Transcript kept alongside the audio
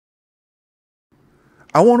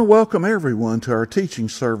I want to welcome everyone to our teaching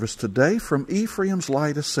service today from Ephraim's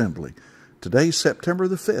Light Assembly. Today's September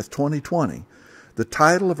the 5th, 2020. The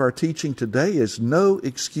title of our teaching today is No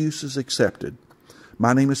Excuses Accepted.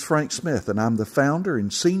 My name is Frank Smith, and I'm the founder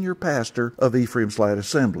and senior pastor of Ephraim's Light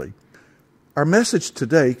Assembly. Our message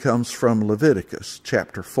today comes from Leviticus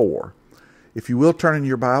chapter 4. If you will turn in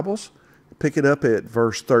your Bibles, pick it up at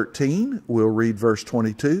verse 13. We'll read verse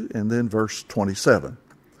 22 and then verse 27.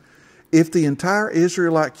 If the entire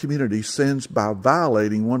Israelite community sins by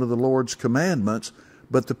violating one of the Lord's commandments,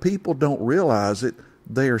 but the people don't realize it,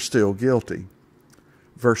 they are still guilty.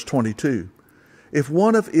 Verse 22. If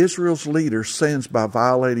one of Israel's leaders sins by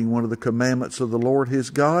violating one of the commandments of the Lord his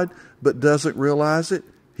God, but doesn't realize it,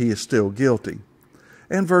 he is still guilty.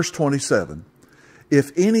 And verse 27.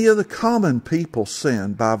 If any of the common people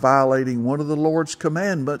sin by violating one of the Lord's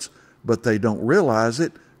commandments, but they don't realize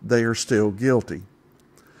it, they are still guilty.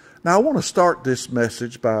 Now, I want to start this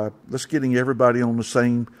message by let's getting everybody on the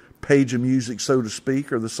same page of music, so to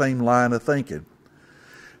speak, or the same line of thinking.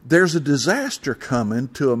 There's a disaster coming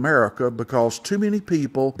to America because too many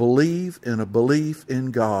people believe in a belief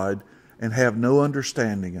in God and have no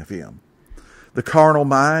understanding of Him. The carnal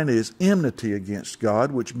mind is enmity against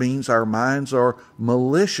God, which means our minds are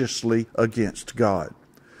maliciously against God.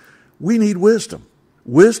 We need wisdom.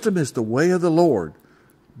 Wisdom is the way of the Lord.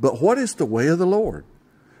 But what is the way of the Lord?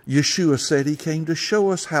 Yeshua said He came to show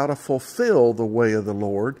us how to fulfill the way of the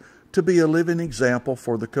Lord, to be a living example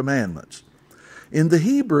for the commandments. In the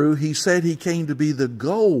Hebrew, He said He came to be the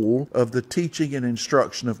goal of the teaching and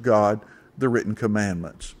instruction of God, the written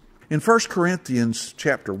commandments. In 1 Corinthians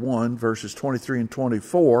chapter 1, verses 23 and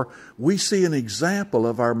 24, we see an example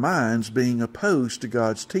of our minds being opposed to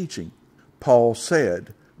God's teaching. Paul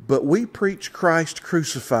said, "But we preach Christ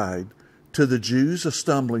crucified, to the Jews a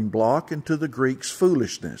stumbling block, and to the Greeks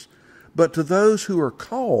foolishness. But to those who are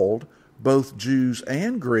called, both Jews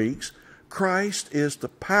and Greeks, Christ is the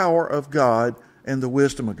power of God and the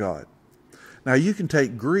wisdom of God." Now you can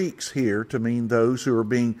take Greeks here to mean those who are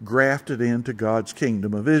being grafted into God's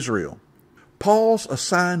kingdom of Israel. Paul's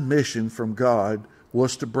assigned mission from God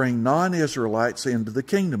was to bring non-Israelites into the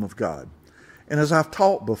kingdom of God. And as I've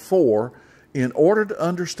taught before, in order to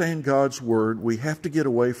understand God's Word, we have to get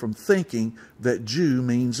away from thinking that Jew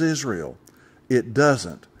means Israel. It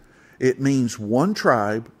doesn't. It means one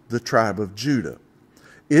tribe, the tribe of Judah.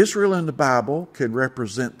 Israel in the Bible can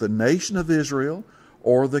represent the nation of Israel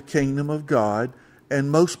or the kingdom of God,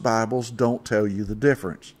 and most Bibles don't tell you the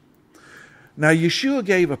difference. Now, Yeshua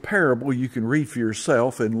gave a parable you can read for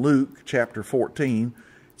yourself in Luke chapter 14.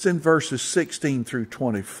 It's in verses 16 through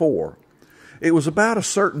 24. It was about a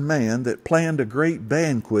certain man that planned a great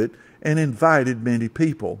banquet and invited many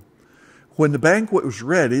people. When the banquet was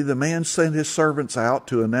ready, the man sent his servants out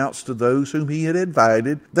to announce to those whom he had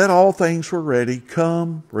invited that all things were ready.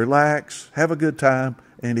 Come, relax, have a good time,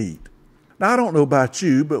 and eat. Now, I don't know about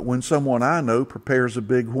you, but when someone I know prepares a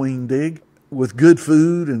big wing-dig with good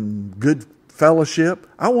food and good fellowship,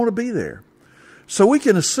 I want to be there. So we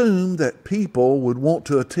can assume that people would want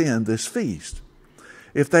to attend this feast.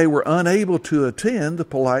 If they were unable to attend, the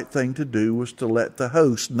polite thing to do was to let the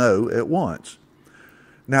host know at once.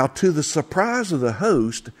 Now, to the surprise of the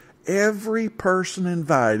host, every person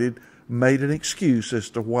invited made an excuse as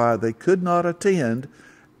to why they could not attend,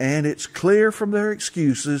 and it's clear from their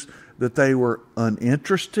excuses that they were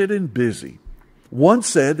uninterested and busy. One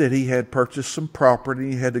said that he had purchased some property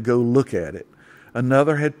and he had to go look at it.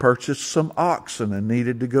 Another had purchased some oxen and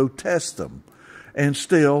needed to go test them. And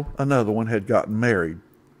still another one had gotten married.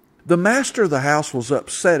 The master of the house was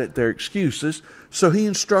upset at their excuses, so he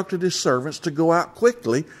instructed his servants to go out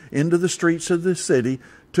quickly into the streets of the city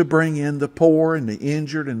to bring in the poor and the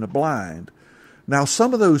injured and the blind. Now,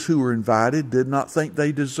 some of those who were invited did not think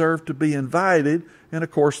they deserved to be invited, and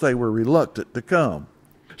of course they were reluctant to come.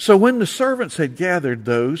 So when the servants had gathered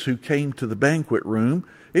those who came to the banquet room,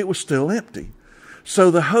 it was still empty.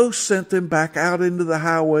 So the host sent them back out into the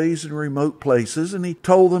highways and remote places, and he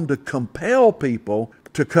told them to compel people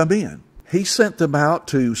to come in. He sent them out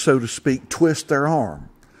to, so to speak, twist their arm.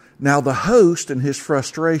 Now the host, in his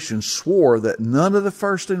frustration, swore that none of the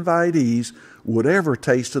first invitees would ever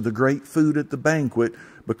taste of the great food at the banquet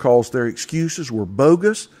because their excuses were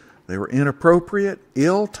bogus, they were inappropriate,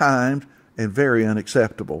 ill-timed, and very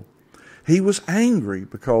unacceptable. He was angry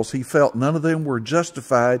because he felt none of them were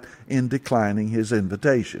justified in declining his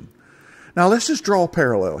invitation. Now let's just draw a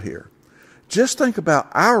parallel here. Just think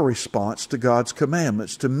about our response to God's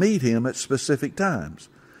commandments to meet Him at specific times.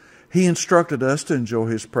 He instructed us to enjoy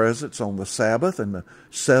His presence on the Sabbath and the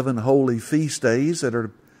 7 holy feast days that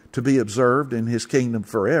are to be observed in His kingdom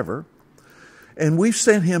forever. And we've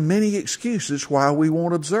sent him many excuses why we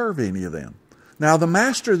won't observe any of them. Now, the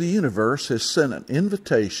Master of the universe has sent an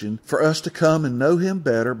invitation for us to come and know him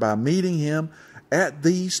better by meeting him at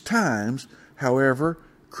these times. However,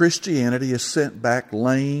 Christianity has sent back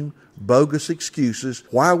lame, bogus excuses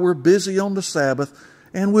why we're busy on the Sabbath,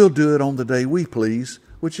 and we'll do it on the day we please,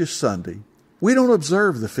 which is Sunday. We don't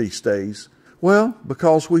observe the feast days. Well,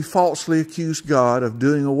 because we falsely accuse God of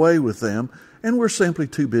doing away with them, and we're simply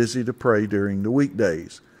too busy to pray during the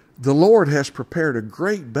weekdays. The Lord has prepared a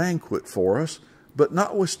great banquet for us, but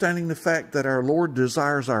notwithstanding the fact that our Lord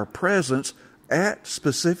desires our presence at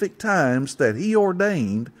specific times that he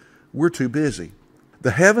ordained, we're too busy.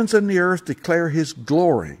 The heavens and the earth declare his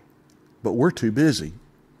glory, but we're too busy.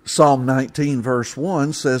 Psalm 19 verse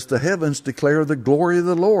 1 says, the heavens declare the glory of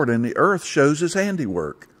the Lord, and the earth shows his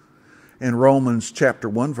handiwork. In Romans chapter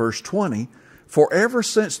 1 verse 20, for ever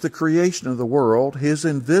since the creation of the world, his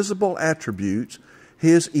invisible attributes,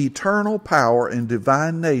 his eternal power and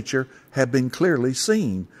divine nature have been clearly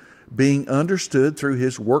seen, being understood through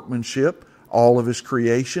his workmanship, all of his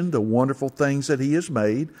creation, the wonderful things that he has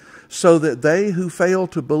made, so that they who fail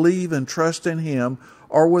to believe and trust in him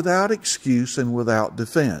are without excuse and without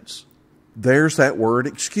defense. There's that word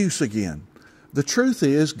excuse again. The truth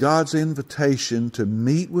is, God's invitation to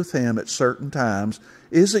meet with him at certain times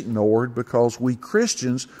is ignored because we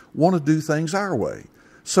Christians want to do things our way.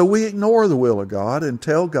 So we ignore the will of God and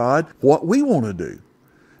tell God what we want to do.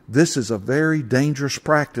 This is a very dangerous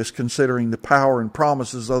practice considering the power and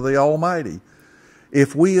promises of the Almighty.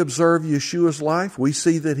 If we observe Yeshua's life, we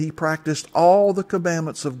see that he practiced all the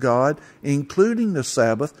commandments of God, including the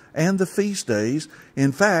Sabbath and the feast days.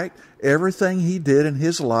 In fact, everything he did in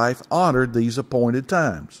his life honored these appointed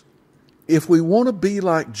times. If we want to be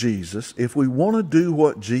like Jesus, if we want to do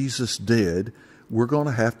what Jesus did, we're going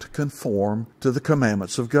to have to conform to the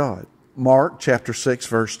commandments of God. Mark chapter 6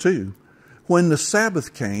 verse 2. When the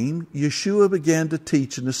Sabbath came, Yeshua began to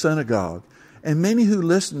teach in the synagogue, and many who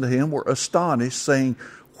listened to him were astonished, saying,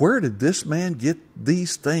 where did this man get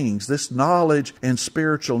these things, this knowledge and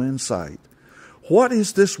spiritual insight? What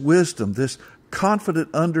is this wisdom, this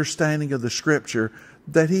confident understanding of the Scripture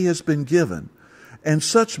that he has been given, and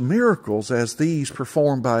such miracles as these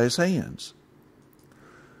performed by his hands?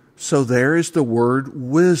 So there is the word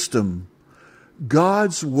wisdom,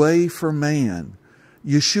 God's way for man.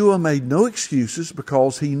 Yeshua made no excuses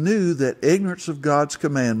because he knew that ignorance of God's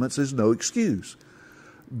commandments is no excuse.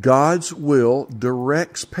 God's will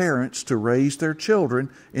directs parents to raise their children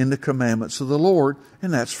in the commandments of the Lord,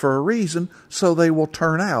 and that's for a reason, so they will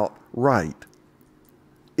turn out right.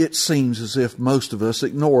 It seems as if most of us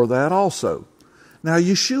ignore that also. Now,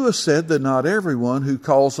 Yeshua said that not everyone who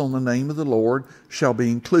calls on the name of the Lord shall be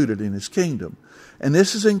included in his kingdom. And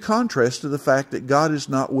this is in contrast to the fact that God is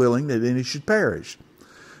not willing that any should perish.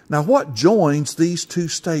 Now, what joins these two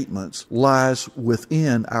statements lies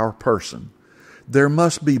within our person. There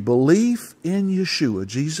must be belief in Yeshua,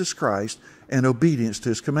 Jesus Christ, and obedience to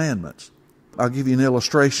his commandments. I'll give you an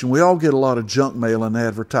illustration. We all get a lot of junk mail and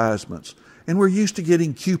advertisements, and we're used to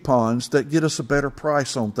getting coupons that get us a better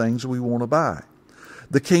price on things we want to buy.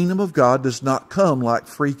 The kingdom of God does not come like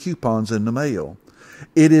free coupons in the mail.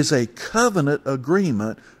 It is a covenant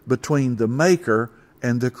agreement between the Maker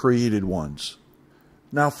and the created ones.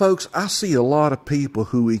 Now, folks, I see a lot of people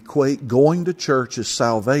who equate going to church as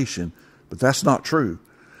salvation, but that's not true.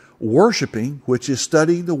 Worshiping, which is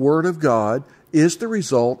studying the Word of God, is the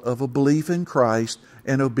result of a belief in Christ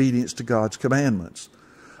and obedience to God's commandments.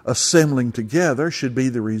 Assembling together should be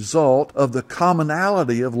the result of the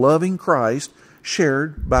commonality of loving Christ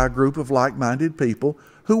shared by a group of like-minded people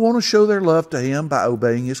who want to show their love to him by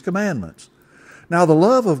obeying his commandments. Now, the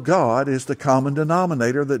love of God is the common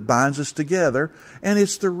denominator that binds us together, and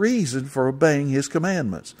it's the reason for obeying his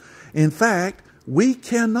commandments. In fact, we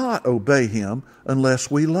cannot obey him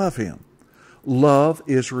unless we love him. Love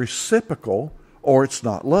is reciprocal, or it's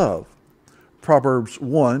not love. Proverbs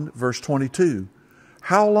 1, verse 22.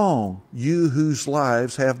 How long, you whose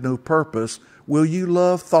lives have no purpose, will you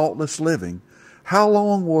love thoughtless living? How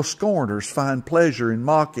long will scorners find pleasure in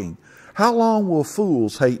mocking? How long will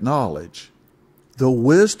fools hate knowledge? The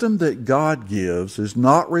wisdom that God gives is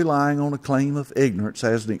not relying on a claim of ignorance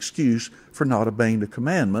as an excuse for not obeying the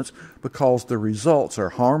commandments, because the results are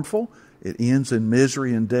harmful. It ends in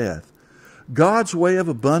misery and death. God's way of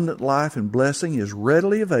abundant life and blessing is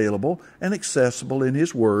readily available and accessible in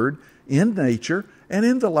his word, in nature, and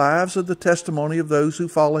in the lives of the testimony of those who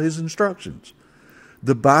follow his instructions.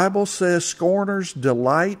 The Bible says scorners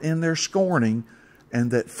delight in their scorning,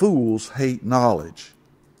 and that fools hate knowledge.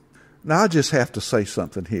 Now, I just have to say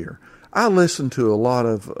something here. I listen to a lot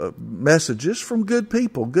of messages from good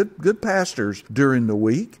people, good pastors during the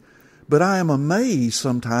week, but I am amazed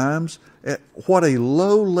sometimes at what a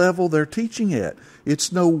low level they're teaching at.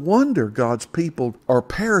 It's no wonder God's people are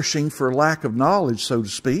perishing for lack of knowledge, so to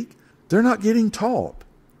speak. They're not getting taught.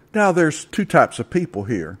 Now, there's two types of people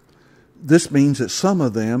here. This means that some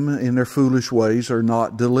of them, in their foolish ways, are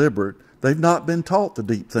not deliberate. They've not been taught the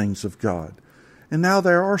deep things of God. And now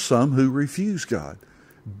there are some who refuse God.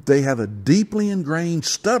 They have a deeply ingrained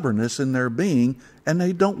stubbornness in their being, and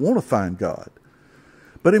they don't want to find God.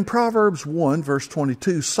 But in Proverbs 1, verse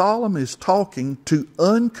 22, Solomon is talking to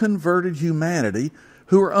unconverted humanity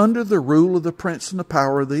who are under the rule of the prince and the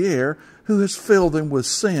power of the air, who has filled them with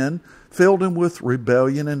sin, filled them with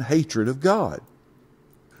rebellion and hatred of God.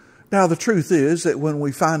 Now, the truth is that when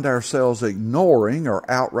we find ourselves ignoring or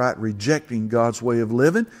outright rejecting God's way of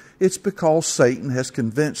living, it's because Satan has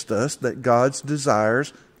convinced us that God's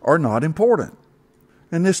desires are not important.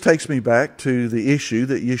 And this takes me back to the issue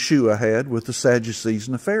that Yeshua had with the Sadducees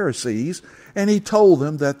and the Pharisees, and he told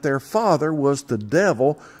them that their father was the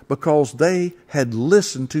devil because they had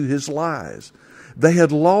listened to his lies. They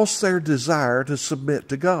had lost their desire to submit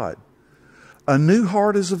to God. A new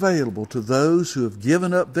heart is available to those who have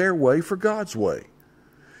given up their way for God's way.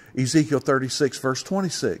 Ezekiel 36, verse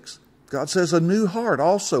 26. God says, "A new heart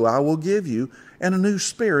also I will give you, and a new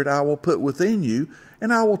spirit I will put within you,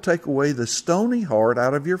 and I will take away the stony heart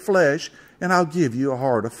out of your flesh, and I'll give you a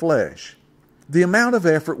heart of flesh." The amount of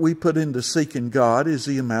effort we put into seeking God is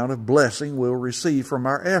the amount of blessing we'll receive from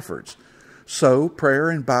our efforts. So, prayer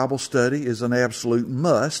and Bible study is an absolute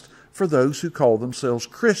must for those who call themselves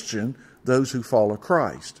Christian, those who follow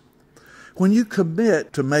Christ. When you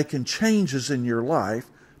commit to making changes in your life,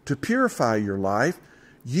 to purify your life,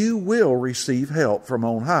 you will receive help from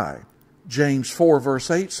on high. James 4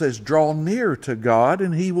 verse 8 says, "Draw near to God,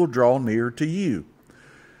 and He will draw near to you."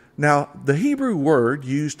 Now, the Hebrew word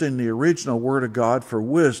used in the original Word of God for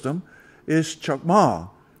wisdom is chokmah,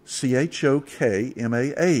 C-H-O-K-M-A-H,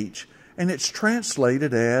 and it's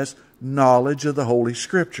translated as knowledge of the Holy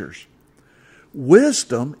Scriptures.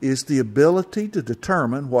 Wisdom is the ability to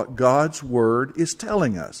determine what God's Word is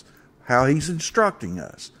telling us, how He's instructing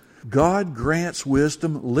us. God grants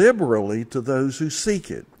wisdom liberally to those who seek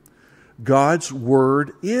it. God's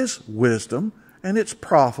Word is wisdom, and it's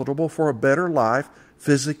profitable for a better life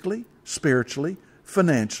physically, spiritually,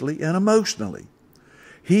 financially, and emotionally.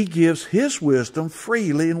 He gives His wisdom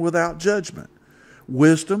freely and without judgment.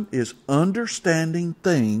 Wisdom is understanding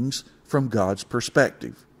things from God's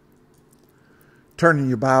perspective. Turning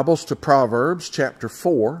your Bibles to Proverbs chapter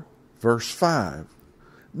 4, verse 5.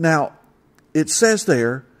 Now, it says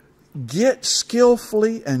there, "Get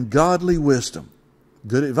skillfully and godly wisdom."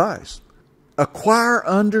 Good advice. "Acquire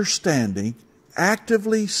understanding,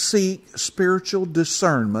 actively seek spiritual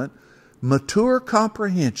discernment, mature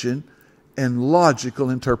comprehension, and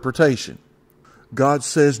logical interpretation." God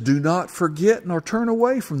says, "Do not forget nor turn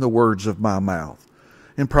away from the words of my mouth."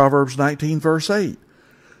 In Proverbs 19, verse 8.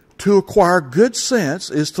 To acquire good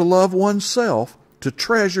sense is to love oneself. To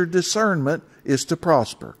treasure discernment is to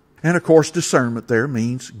prosper. And of course, discernment there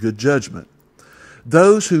means good judgment.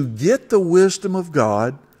 Those who get the wisdom of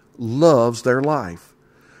God loves their life.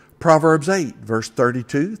 Proverbs 8, verse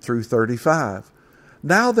 32 through 35.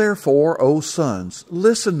 "Now therefore, O sons,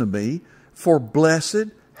 listen to me, for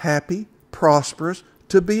blessed, happy, prosperous,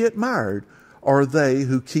 to be admired are they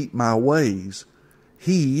who keep my ways.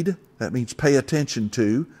 Heed," that means pay attention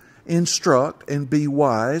to, "instruct and be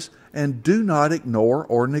wise, and do not ignore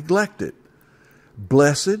or neglect it."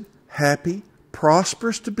 Blessed, happy,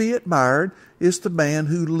 prosperous to be admired is the man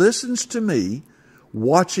who listens to me,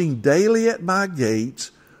 watching daily at my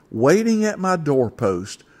gates, waiting at my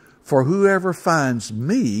doorpost. For whoever finds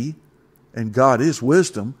me, and God is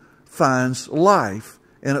wisdom, finds life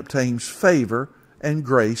and obtains favor and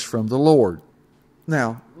grace from the Lord.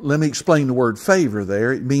 Now, let me explain the word favor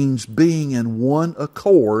there. It means being in one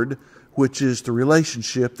accord, which is the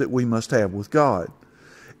relationship that we must have with God.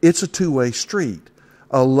 It's a two-way street,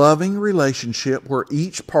 a loving relationship where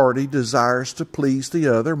each party desires to please the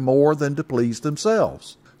other more than to please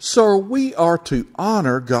themselves. So we are to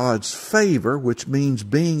honor God's favor, which means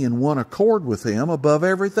being in one accord with Him above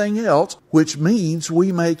everything else, which means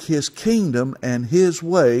we make His kingdom and His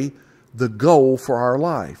way the goal for our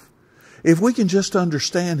life. If we can just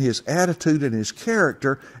understand His attitude and His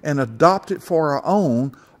character and adopt it for our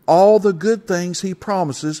own, all the good things He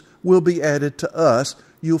promises will be added to us.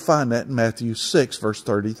 You'll find that in Matthew 6, verse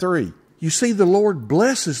 33. You see, the Lord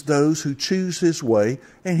blesses those who choose His way,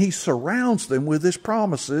 and He surrounds them with His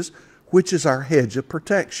promises, which is our hedge of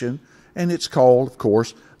protection, and it's called, of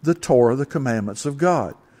course, the Torah, the commandments of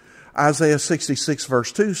God. Isaiah 66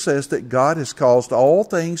 verse 2 says that God has caused all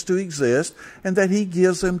things to exist and that He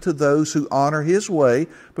gives them to those who honor His way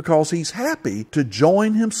because He's happy to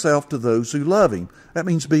join Himself to those who love Him. That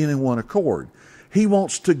means being in one accord. He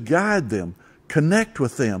wants to guide them, connect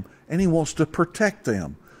with them, and He wants to protect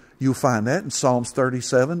them. You'll find that in Psalms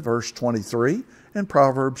 37 verse 23 and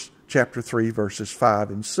Proverbs chapter 3 verses 5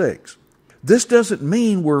 and 6. This doesn't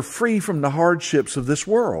mean we're free from the hardships of this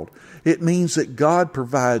world. It means that God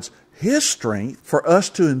provides His strength for us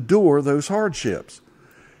to endure those hardships.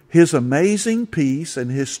 His amazing peace and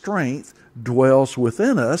His strength dwells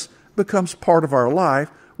within us, becomes part of our life.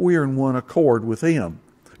 We are in one accord with Him.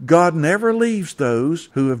 God never leaves those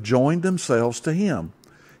who have joined themselves to Him.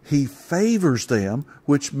 He favors them,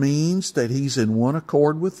 which means that He's in one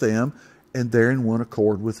accord with them and they're in one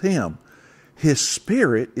accord with Him. His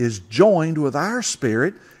Spirit is joined with our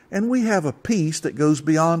spirit, and we have a peace that goes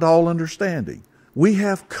beyond all understanding. We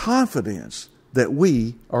have confidence that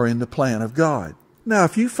we are in the plan of God. Now,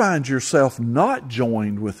 if you find yourself not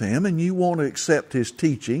joined with Him and you want to accept His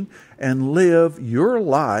teaching and live your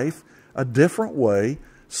life a different way,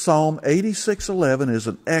 Psalm 86:11 is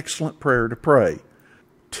an excellent prayer to pray.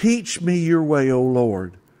 Teach me your way, O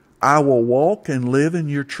Lord. I will walk and live in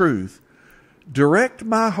your truth. Direct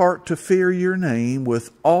my heart to fear your name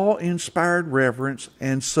with awe-inspired reverence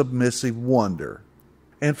and submissive wonder.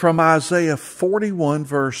 And from Isaiah 41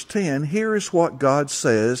 verse 10, here is what God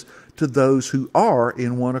says to those who are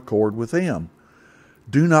in one accord with Him.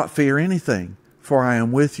 Do not fear anything, for I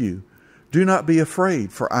am with you. Do not be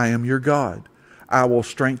afraid, for I am your God. I will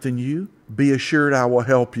strengthen you. Be assured I will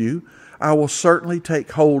help you. I will certainly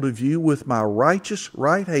take hold of you with my righteous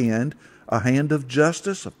right hand, a hand of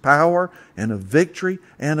justice, of power, and of victory,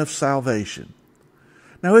 and of salvation.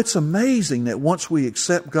 Now, it's amazing that once we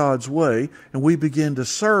accept God's way and we begin to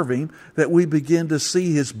serve Him, that we begin to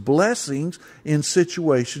see His blessings in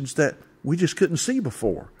situations that we just couldn't see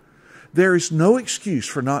before. There is no excuse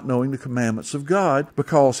for not knowing the commandments of God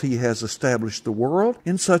because He has established the world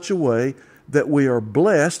in such a way that we are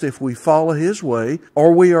blessed if we follow His way,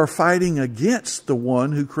 or we are fighting against the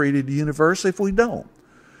one who created the universe if we don't.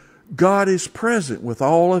 God is present with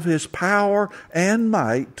all of His power and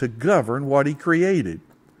might to govern what He created.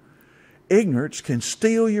 Ignorance can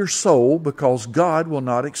steal your soul because God will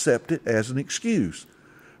not accept it as an excuse.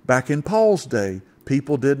 Back in Paul's day,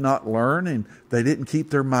 people did not learn and they didn't keep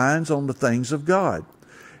their minds on the things of God.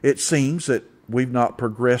 It seems that we've not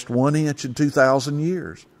progressed 1 inch in 2,000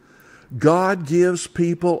 years. God gives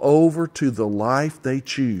people over to the life they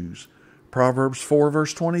choose. Proverbs 4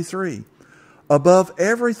 verse 23. Above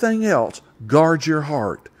everything else, guard your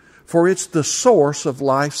heart, for it's the source of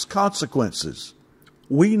life's consequences.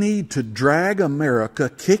 We need to drag America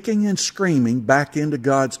kicking and screaming back into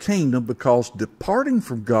God's kingdom because departing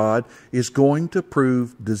from God is going to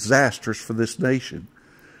prove disastrous for this nation.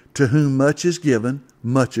 To whom much is given,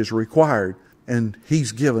 much is required. And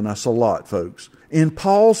He's given us a lot, folks. In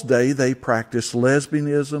Paul's day, they practiced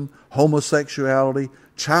lesbianism, homosexuality,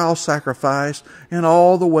 child sacrifice, and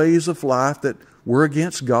all the ways of life that were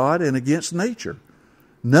against God and against nature.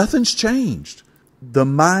 Nothing's changed. The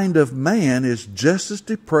mind of man is just as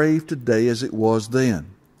depraved today as it was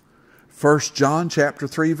then. 1 John chapter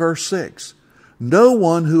 3 verse 6. No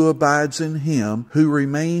one who abides in Him, who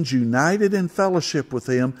remains united in fellowship with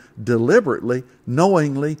Him, deliberately,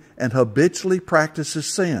 knowingly, and habitually practices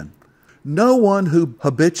sin. No one who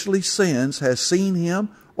habitually sins has seen Him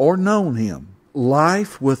or known Him.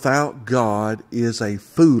 Life without God is a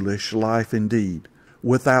foolish life indeed.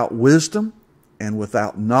 Without wisdom and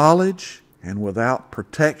without knowledge and without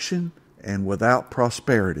protection and without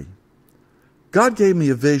prosperity. God gave me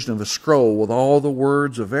a vision of a scroll with all the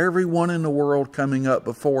words of everyone in the world coming up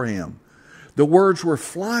before Him. The words were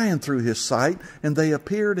flying through His sight and they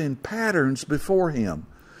appeared in patterns before Him.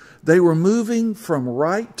 They were moving from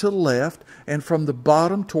right to left and from the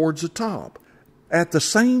bottom towards the top. At the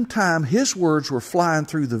same time His words were flying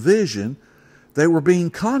through the vision, they were being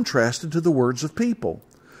contrasted to the words of people.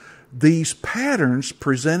 These patterns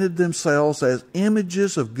presented themselves as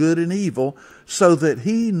images of good and evil so that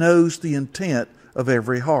He knows the intent of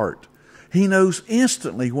every heart. He knows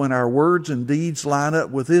instantly when our words and deeds line up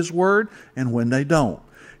with His word and when they don't.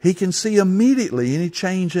 He can see immediately any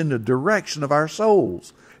change in the direction of our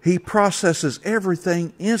souls. He processes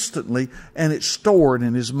everything instantly and it's stored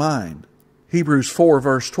in His mind. Hebrews 4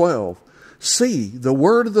 verse 12. See, the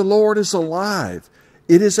word of the Lord is alive.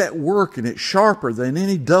 It is at work, and it's sharper than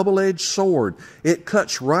any double-edged sword. It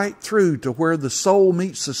cuts right through to where the soul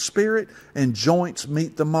meets the spirit and joints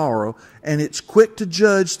meet the marrow, and it's quick to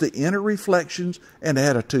judge the inner reflections and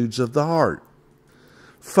attitudes of the heart.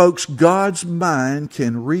 Folks, God's mind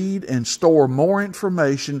can read and store more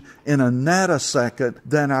information in a nanosecond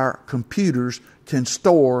than our computers can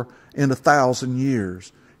store in 1,000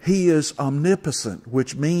 years. He is omnipotent,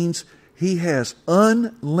 which means He has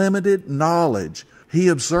unlimited knowledge. He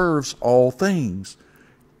observes all things.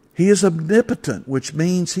 He is omnipotent, which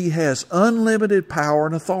means He has unlimited power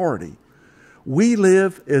and authority. We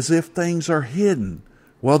live as if things are hidden.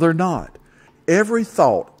 Well, they're not. Every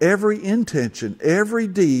thought, every intention, every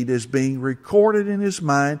deed is being recorded in His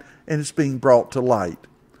mind, and it's being brought to light.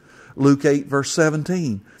 Luke 8, verse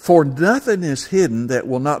 17. For nothing is hidden that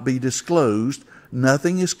will not be disclosed.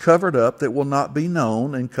 Nothing is covered up that will not be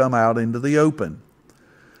known and come out into the open.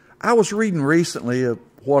 I was reading recently of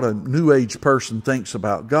what a New Age person thinks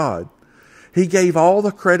about God. He gave all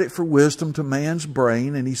the credit for wisdom to man's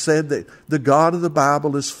brain, and he said that the God of the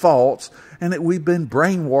Bible is false, and that we've been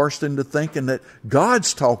brainwashed into thinking that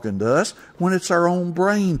God's talking to us when it's our own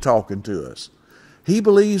brain talking to us. He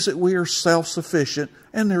believes that we are self-sufficient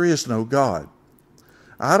and there is no God.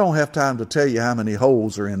 I don't have time to tell you how many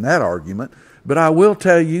holes are in that argument, but I will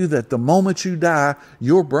tell you that the moment you die,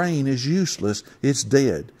 your brain is useless. It's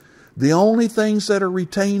dead. The only things that are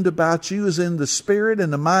retained about you is in the spirit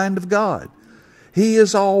and the mind of God. He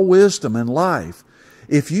is all wisdom and life.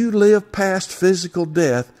 If you live past physical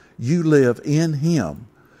death, you live in Him.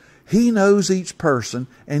 He knows each person,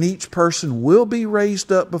 and each person will be raised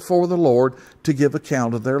up before the Lord to give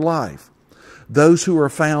account of their life. Those who are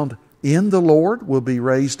found in the Lord will be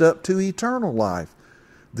raised up to eternal life.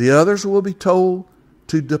 The others will be told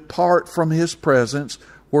to depart from His presence,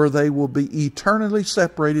 where they will be eternally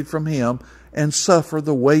separated from Him and suffer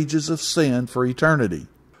the wages of sin for eternity.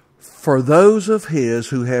 For those of His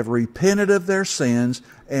who have repented of their sins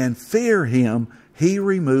and fear Him, He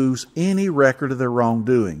removes any record of their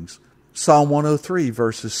wrongdoings. Psalm 103,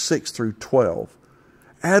 verses 6 through 12.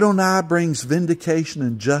 Adonai brings vindication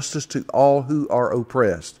and justice to all who are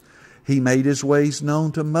oppressed. He made His ways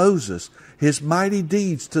known to Moses, His mighty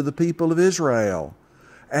deeds to the people of Israel.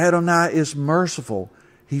 Adonai is merciful.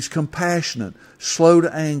 He's compassionate, slow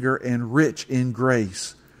to anger, and rich in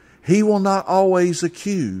grace. He will not always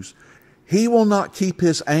accuse. He will not keep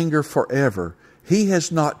His anger forever. He has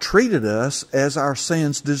not treated us as our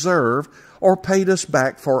sins deserve or paid us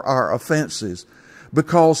back for our offenses,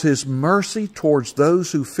 because His mercy towards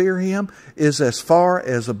those who fear Him is as far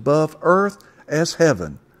as above earth as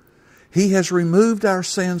heaven. He has removed our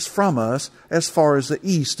sins from us as far as the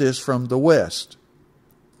east is from the west.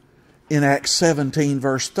 In Acts 17,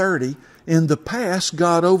 verse 30, in the past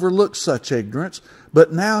God overlooked such ignorance,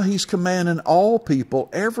 but now He's commanding all people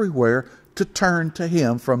everywhere to turn to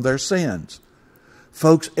Him from their sins.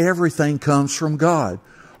 Folks, everything comes from God.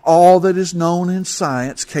 All that is known in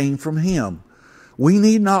science came from Him. We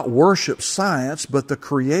need not worship science, but the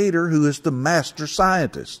Creator who is the master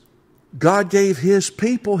scientist. God gave His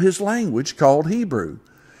people His language called Hebrew.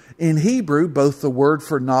 In Hebrew, both the word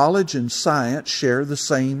for knowledge and science share the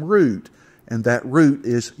same root, and that root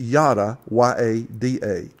is yada,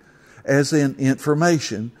 Y-A-D-A, as in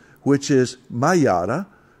information, which is mayada,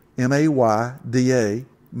 M-A-Y-D-A,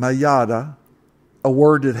 mayada. A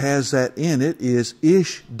word that has that in it is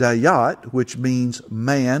ish dayat, which means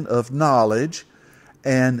man of knowledge,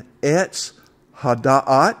 and etz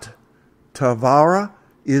hada'at, tavara,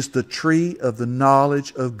 is the tree of the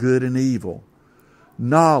knowledge of good and evil.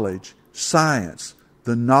 Knowledge, science,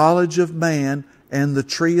 the knowledge of man, and the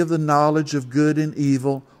tree of the knowledge of good and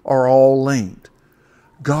evil are all linked.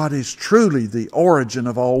 God is truly the origin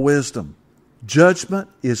of all wisdom. Judgment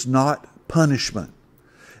is not punishment.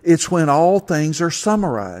 It's when all things are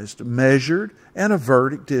summarized, measured, and a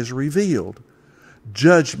verdict is revealed.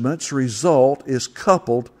 Judgment's result is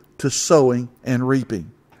coupled to sowing and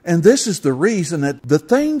reaping. And this is the reason that the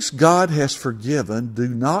things God has forgiven do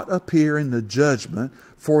not appear in the judgment,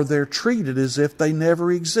 for they're treated as if they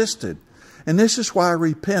never existed. And this is why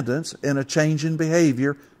repentance and a change in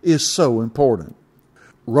behavior is so important.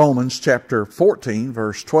 Romans chapter 14,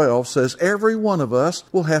 verse 12 says, every one of us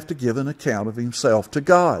will have to give an account of himself to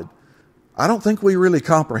God. I don't think we really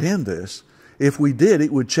comprehend this. If we did,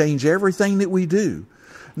 it would change everything that we do.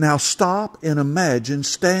 Now stop and imagine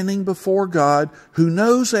standing before God who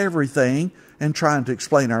knows everything and trying to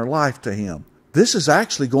explain our life to Him. This is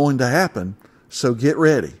actually going to happen, so get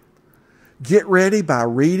ready. Get ready by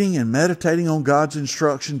reading and meditating on God's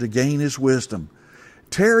instruction to gain His wisdom.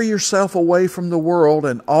 Tear yourself away from the world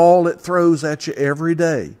and all it throws at you every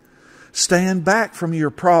day. Stand back from your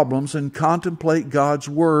problems and contemplate God's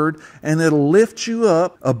Word, and it'll lift you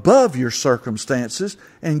up above your circumstances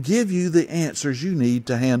and give you the answers you need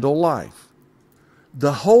to handle life.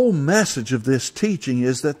 The whole message of this teaching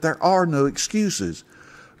is that there are no excuses.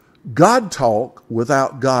 God talk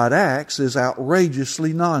without God acts is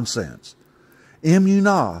outrageously nonsense.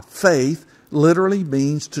 Emunah, faith, literally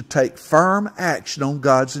means to take firm action on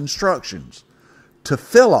God's instructions.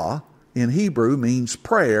 Tefillah in Hebrew means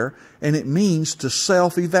prayer, and it means to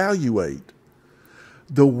self-evaluate.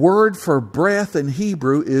 The word for breath in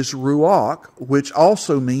Hebrew is ruach, which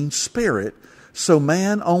also means spirit, so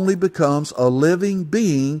man only becomes a living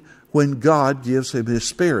being when God gives him his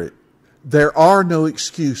spirit. There are no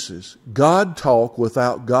excuses. God talk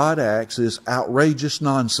without God acts is outrageous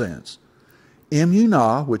nonsense.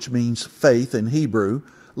 Emunah, which means faith in Hebrew,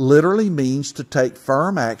 literally means to take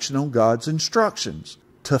firm action on God's instructions.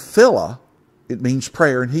 Tefillah, it means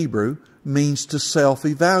prayer in Hebrew, means to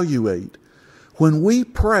self-evaluate. When we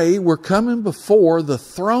pray, we're coming before the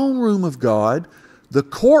throne room of God, the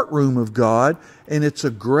courtroom of God, and it's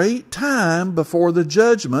a great time before the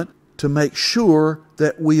judgment to make sure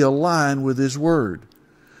that we align with His Word.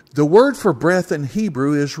 The word for breath in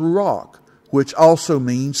Hebrew is ruach, which also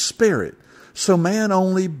means spirit. So man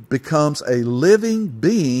only becomes a living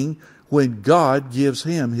being when God gives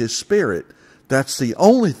him His Spirit. That's the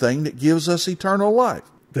only thing that gives us eternal life.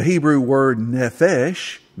 The Hebrew word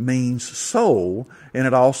nephesh means soul, and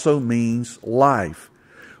it also means life.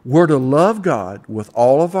 We're to love God with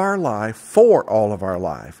all of our life, for all of our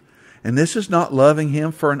life. And this is not loving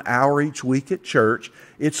Him for an hour each week at church.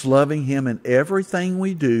 It's loving Him in everything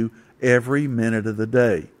we do, every minute of the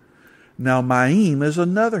day. Now, ma'im is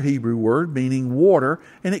another Hebrew word meaning water,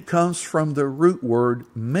 and it comes from the root word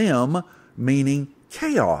mem, meaning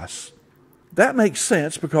chaos. That makes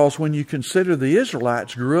sense because when you consider the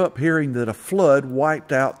Israelites grew up hearing that a flood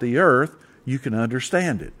wiped out the earth, you can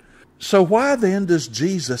understand it. So why then does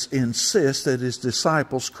Jesus insist that His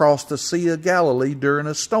disciples cross the Sea of Galilee during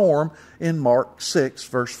a storm in Mark 6,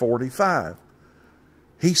 verse 45?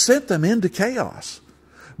 He sent them into chaos.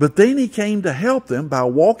 But then He came to help them by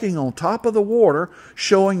walking on top of the water,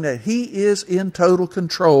 showing that He is in total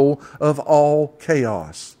control of all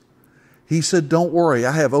chaos. He said, "Don't worry,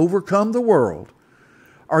 I have overcome the world."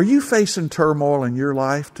 Are you facing turmoil in your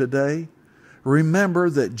life today? Remember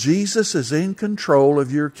that Jesus is in control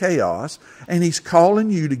of your chaos, and He's calling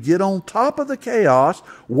you to get on top of the chaos,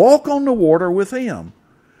 walk on the water with Him.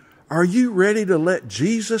 Are you ready to let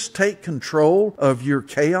Jesus take control of your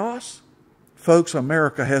chaos? Folks,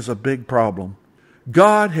 America has a big problem.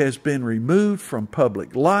 God has been removed from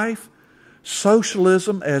public life.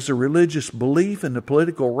 Socialism as a religious belief in the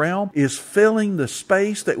political realm is filling the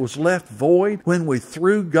space that was left void when we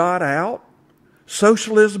threw God out.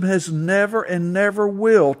 Socialism has never and never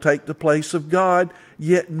will take the place of God,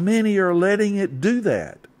 yet many are letting it do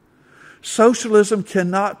that. Socialism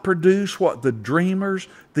cannot produce what the dreamers,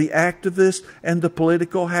 the activists, and the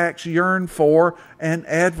political hacks yearn for and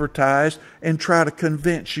advertise and try to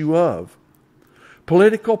convince you of.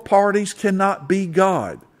 Political parties cannot be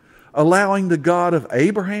God. Allowing the God of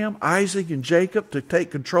Abraham, Isaac, and Jacob to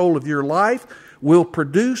take control of your life will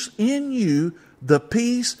produce in you the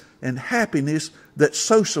peace and happiness that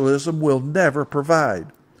socialism will never provide.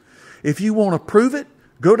 If you want to prove it,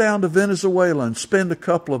 go down to Venezuela and spend a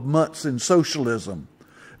couple of months in socialism.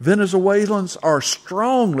 Venezuelans are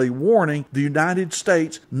strongly warning the United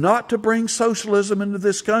States not to bring socialism into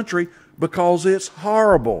this country because it's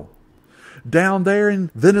horrible. Down there in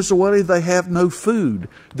Venezuela, they have no food.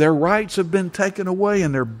 Their rights have been taken away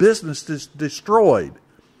and their business is destroyed.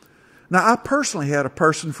 Now, I personally had a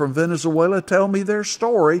person from Venezuela tell me their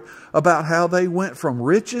story about how they went from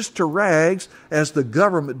riches to rags as the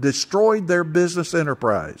government destroyed their business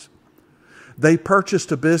enterprise. They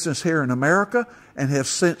purchased a business here in America and have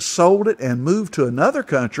since sold it and moved to another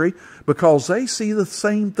country because they see the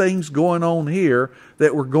same things going on here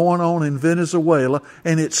that were going on in Venezuela,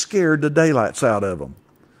 and it scared the daylights out of them.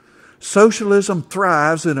 Socialism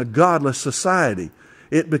thrives in a godless society.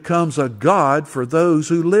 It becomes a god for those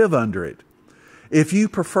who live under it. If you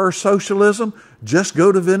prefer socialism, just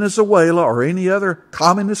go to Venezuela or any other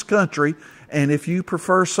communist country. And if you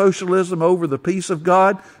prefer socialism over the peace of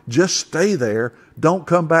God, just stay there. Don't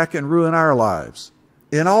come back and ruin our lives.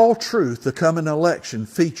 In all truth, the coming election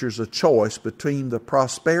features a choice between the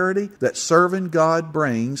prosperity that serving God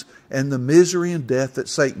brings and the misery and death that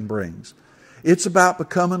Satan brings. It's about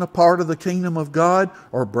becoming a part of the kingdom of God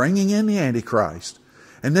or bringing in the Antichrist.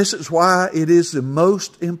 And this is why it is the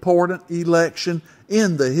most important election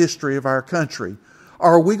in the history of our country.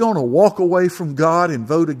 Are we going to walk away from God and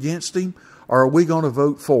vote against Him, or are we going to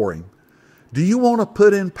vote for Him? Do you want to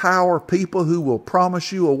put in power people who will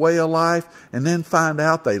promise you a way of life and then find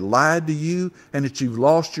out they lied to you and that you've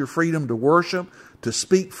lost your freedom to worship, to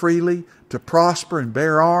speak freely, to prosper and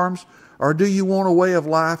bear arms? Or do you want a way of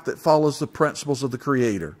life that follows the principles of the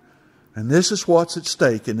Creator? And this is what's at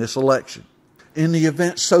stake in this election. In the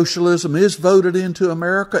event socialism is voted into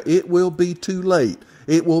America, it will be too late.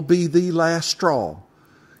 It will be the last straw.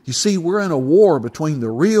 You see, we're in a war between the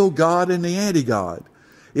real God and the anti-God.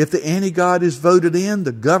 If the anti-God is voted in,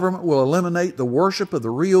 the government will eliminate the worship of the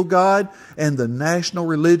real God, and the national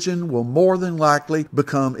religion will more than likely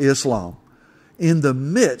become Islam. In the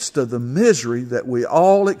midst of the misery that we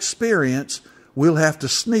all experience, we'll have to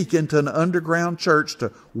sneak into an underground church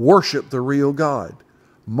to worship the real God.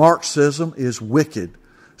 Marxism is wicked.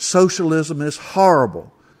 Socialism is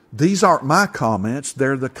horrible. These aren't my comments.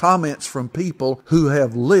 They're the comments from people who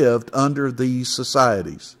have lived under these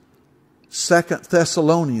societies. 2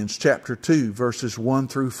 Thessalonians chapter 2, verses 1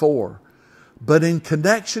 through 4. But in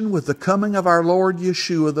connection with the coming of our Lord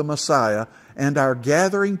Yeshua the Messiah and our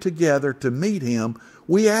gathering together to meet Him,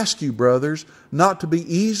 we ask you, brothers, not to be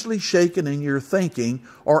easily shaken in your thinking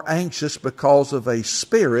or anxious because of a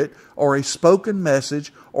spirit or a spoken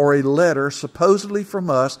message or a letter supposedly from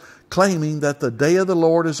us claiming that the day of the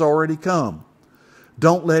Lord has already come.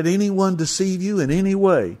 Don't let anyone deceive you in any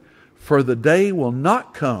way, for the day will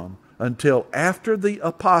not come until after the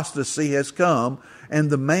apostasy has come and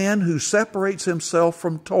the man who separates himself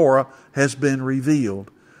from Torah has been revealed,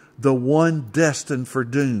 the one destined for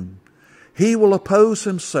doom. He will oppose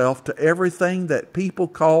himself to everything that people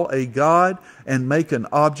call a God and make an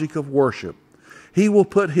object of worship. He will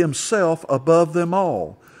put himself above them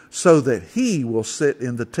all, so that he will sit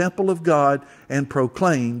in the temple of God and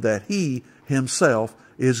proclaim that he himself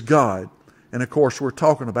is God. And of course, we're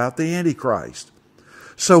talking about the Antichrist.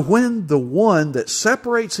 So when the one that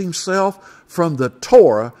separates himself from the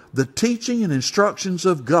Torah, the teaching and instructions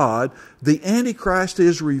of God, the Antichrist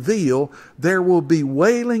is revealed, there will be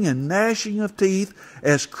wailing and gnashing of teeth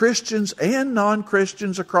as Christians and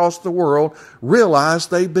non-Christians across the world realize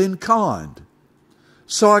they've been conned.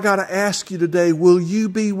 So I got to ask you today, will you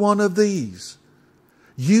be one of these?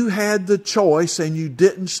 You had the choice and you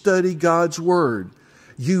didn't study God's Word.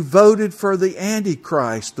 You voted for the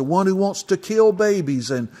Antichrist, the one who wants to kill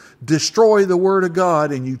babies and destroy the Word of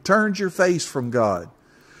God, and you turned your face from God.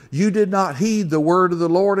 You did not heed the word of the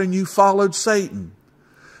Lord and you followed Satan.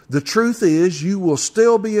 The truth is, you will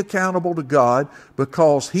still be accountable to God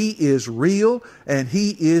because He is real and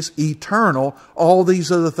He is eternal. All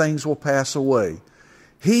these other things will pass away.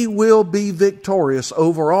 He will be victorious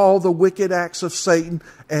over all the wicked acts of Satan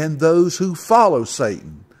and those who follow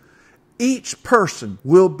Satan. Each person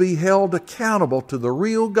will be held accountable to the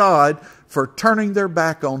real God for turning their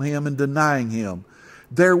back on Him and denying Him.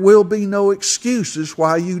 There will be no excuses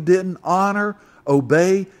why you didn't honor,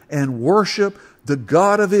 obey, and worship the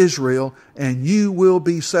God of Israel, and you will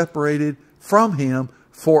be separated from Him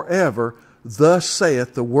forever. Thus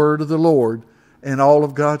saith the word of the Lord. And all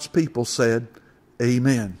of God's people said,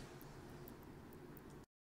 Amen.